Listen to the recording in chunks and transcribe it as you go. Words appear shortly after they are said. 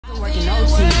working OT,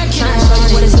 trying to show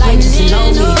you what it's like just to know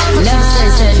me. Never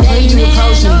said the day you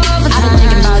approach me. I've been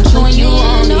thinking about you and you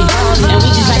only. And we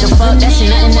just like a fuck, that's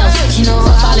nothing else. You know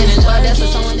I'm falling in love, that's for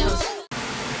someone else.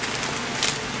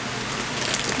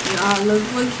 Y'all, look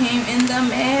what came in the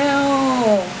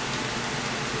mail.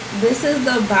 This is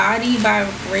the Body by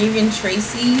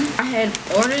Tracy. I had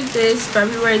ordered this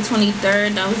February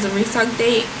 23rd. That was the restock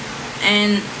date.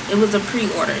 And it was a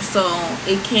pre-order, so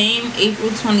it came April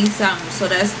 27th, so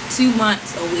that's 2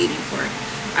 months of waiting for it.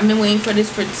 I've been waiting for this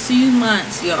for 2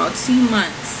 months, y'all. 2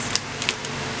 months.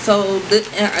 So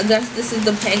I guess this is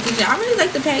the packaging. I really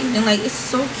like the packaging, like it's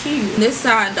so cute. This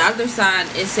side, the other side,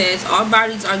 it says all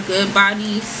bodies are good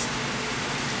bodies.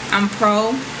 I'm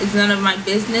pro. It's none of my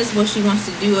business what she wants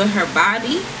to do with her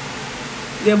body.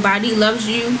 Your body loves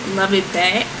you, love it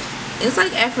back. It's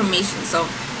like affirmation. So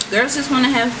girls just want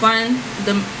to have fun.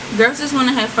 Girls just want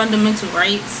to have fundamental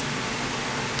rights.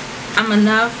 I'm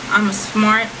enough. I'm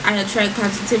smart. I attract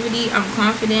positivity. I'm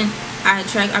confident. I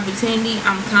attract opportunity.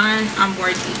 I'm kind. I'm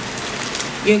worthy.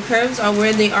 Your curves are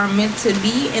where they are meant to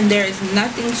be, and there is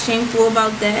nothing shameful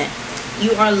about that.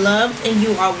 You are loved and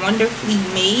you are wonderfully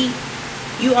made.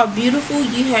 You are beautiful.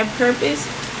 You have purpose.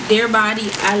 Dear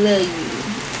body, I love you.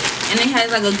 And it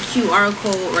has like a QR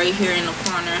code right here in the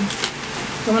corner.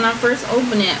 So when I first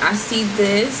open it, I see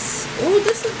this. Oh,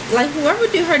 this is like whoever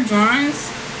did her drawings,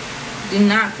 do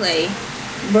not play.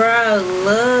 Bruh,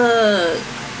 look.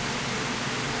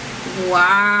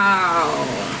 Wow.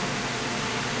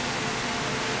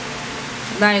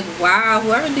 Like, wow.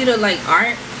 Whoever did it, like,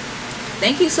 art.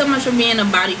 Thank you so much for being a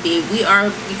body babe. We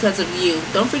are because of you.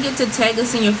 Don't forget to tag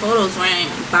us in your photos wearing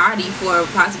body for a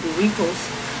possible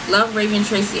repost. Love, Raven,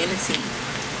 Tracy, and the team.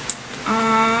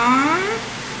 Aww.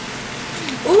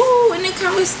 Ooh, and it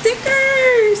comes with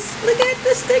stickers. Look at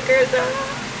the stickers.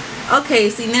 Okay,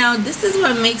 see now this is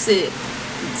what makes it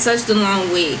such the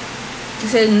long wait. It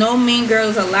says no mean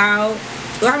girls allowed.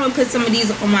 Well, I'm gonna put some of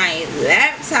these on my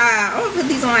laptop. I'm gonna put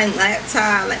these on my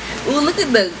laptop. Like, ooh, look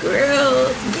at the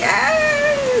grills.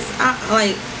 Yes.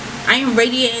 I am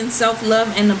radiating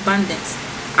self-love and abundance.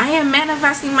 I am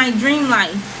manifesting my dream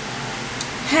life.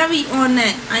 Heavy on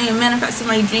that. I am manifesting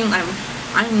my dream life.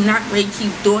 I'm not ready to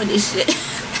keep doing this shit.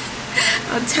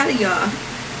 I'll tell y'all.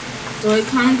 So it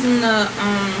comes in the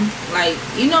like,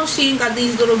 you know, she got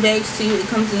these little bags too. It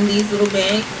comes in these little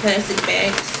bags, plastic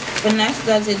bags. Vanessa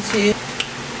does it too.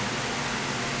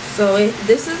 So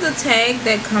this is the tag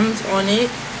that comes on it,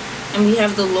 and we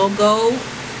have the logo.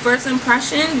 First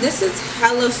impression, this is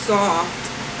hella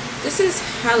soft. This is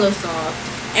hella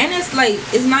soft, and it's like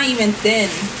it's not even thin.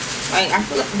 Like, I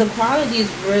feel like the quality is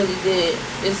really good.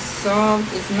 It's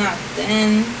soft. It's not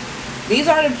thin. These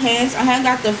are the pants. I had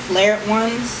got the flared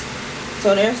ones,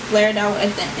 so they're flared out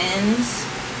at the ends.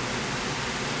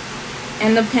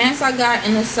 And the pants I got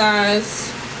in a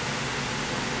size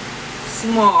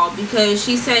small because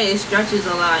she said it stretches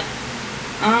a lot.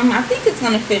 I think it's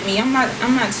gonna fit me. I'm not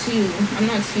too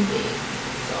big.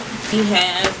 So we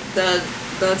have the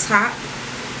top.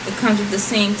 It comes with the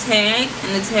same tag,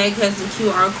 and the tag has the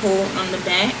QR code on the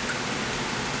back.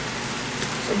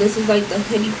 So this is like the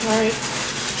hoodie part.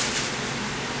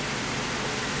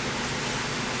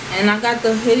 And I got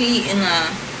the hoodie in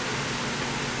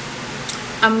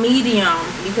a medium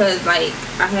because like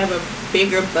I have a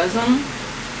bigger bosom.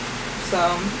 So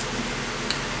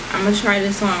I'm gonna try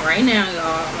this on right now,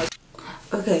 y'all.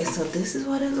 Okay, so this is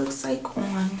what it looks like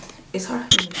on. It's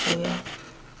hard for me to show you.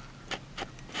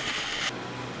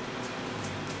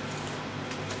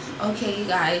 Okay, you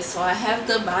guys, so I have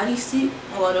the bodysuit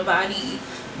or the Body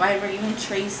by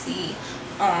Tracy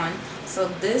on. So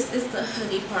this is the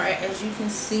hoodie part. As you can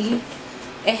see,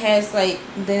 it has like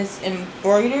this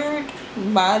embroidered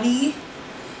body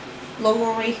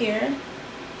logo right here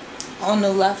on the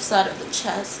left side of the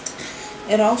chest.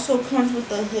 It also comes with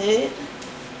the hood.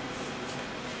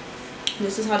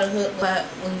 This is how the hood looks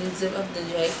when you zip up the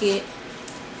jacket.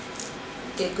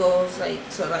 It goes like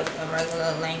to like a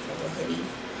regular length of a hoodie.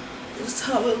 This is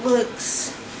how it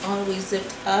looks all the way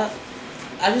zipped up.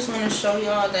 I just want to show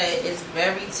y'all that it's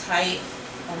very tight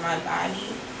on my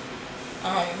body.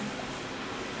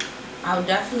 I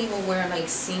definitely will wear like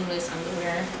seamless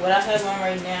underwear. What I have on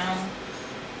right now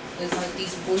is like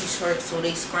these booty shorts, so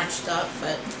they scrunched up.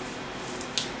 But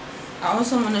I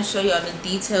also want to show y'all the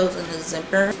details in the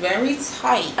zipper. It's very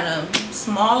tight. I got a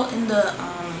small in the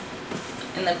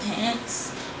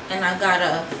pants, and I got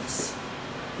a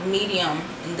medium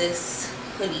in this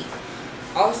hoodie.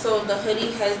 Also, the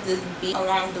hoodie has this bead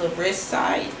along the wrist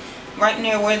side, right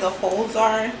near where the holes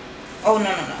are. Oh,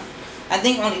 no. I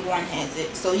think only one has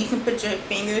it. So you can put your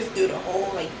fingers through the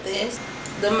hole like this.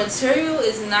 The material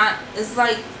is not, it's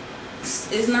like,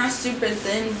 it's not super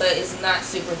thin, but it's not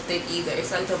super thick either.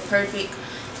 It's like the perfect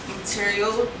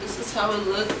material. This is how it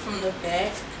looked from the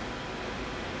back.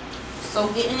 So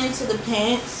getting into the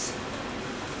pants,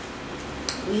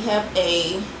 we have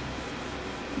a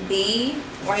B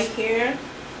right here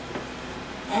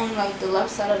on like the left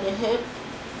side of the hip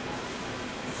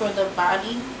for the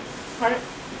body part.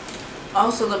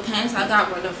 Also the pants I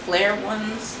got were the flare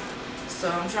ones. So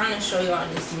I'm trying to show y'all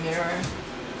in this mirror.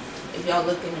 If y'all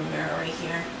look in the mirror right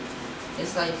here,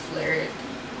 it's like flared.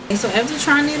 Okay, so after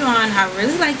trying it on, I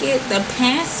really like it. The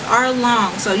pants are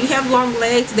long, so you have long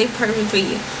legs, they perfect for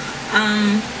you.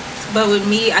 But with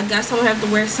me, I guess I would have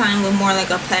to wear something with more like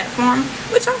a platform,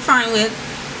 which I'm fine with.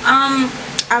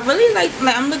 I really like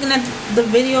I'm looking at the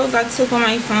videos I took on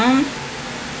my phone.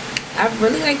 I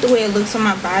really like the way it looks on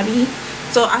my body.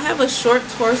 So I have a short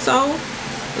torso,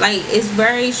 like it's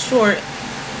very short.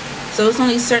 So it's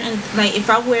only certain, like if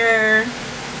I wear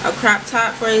a crop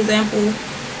top, for example,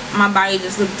 my body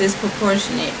just looks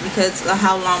disproportionate because of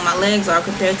how long my legs are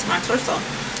compared to my torso.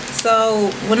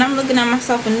 So when I'm looking at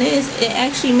myself in this, it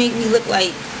actually makes me look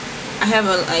like I have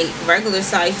a like regular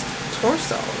sized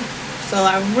torso. So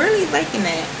I'm really liking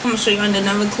that. I'm gonna show you on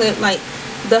another clip. Like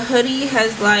the hoodie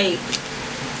has like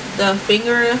the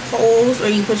finger holes where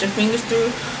you put your fingers through.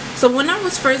 So when I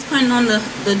was first putting on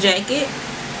the jacket,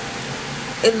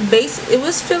 it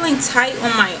was feeling tight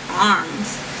on my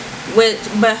arms.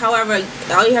 But however,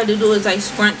 all you have to do is like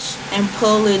scrunch and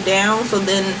pull it down, so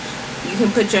then you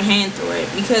can put your hand through it,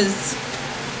 because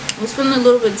it was feeling a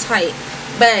little bit tight.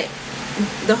 But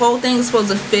the whole thing is supposed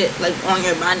to fit like on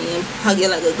your body and hug it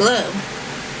like a glove.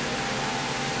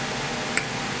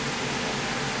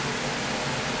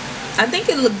 I think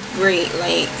it looked great.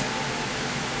 Like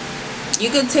you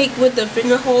could take with the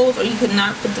finger holes, or you could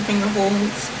not put the finger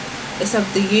holes. It's up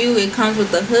to you. It comes with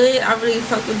the hood. I really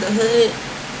fuck with the hood.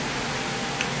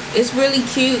 It's really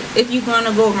cute if you're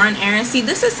gonna go run errands. See,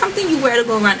 this is something you wear to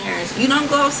go run errands. You don't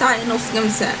go outside in no skim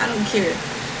set. I don't care.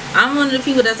 I'm one of the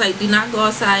people that's like, do not go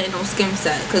outside in no skim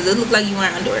set, because it looks like you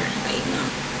wearing underwear. Like, no.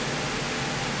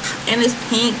 And it's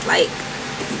pink. Like,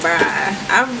 bruh,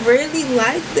 I really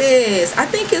like this. I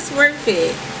think it's worth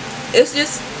it. It's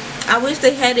just, I wish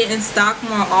they had it in stock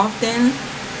more often,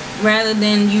 rather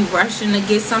than you rushing to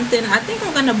get something. I think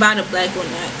I'm gonna buy the black one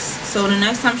next. So the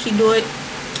next time she do it,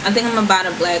 I think I'm gonna buy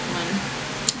the black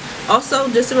one. Also,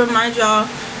 just to remind y'all,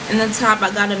 in the top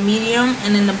I got a medium,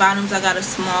 and in the bottoms I got a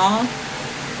small.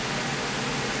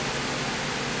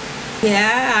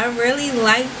 Yeah, I really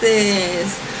like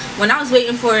this. When I was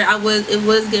waiting for it, it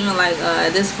was giving like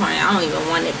at this point I don't even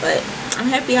want it, but I'm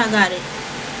happy I got it.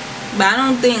 But I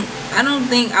don't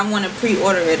think I want to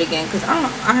pre-order it again, because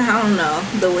I don't know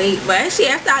the wait. But actually,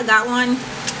 after I got one,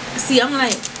 see, I'm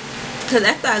like, because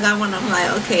after I got one, I'm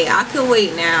like, okay, I could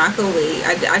wait now. I could wait.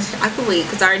 I could wait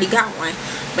because I already got one.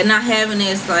 But not having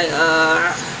this, like,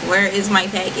 where is my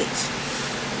package?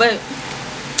 But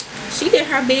she did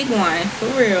her big one, for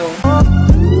real.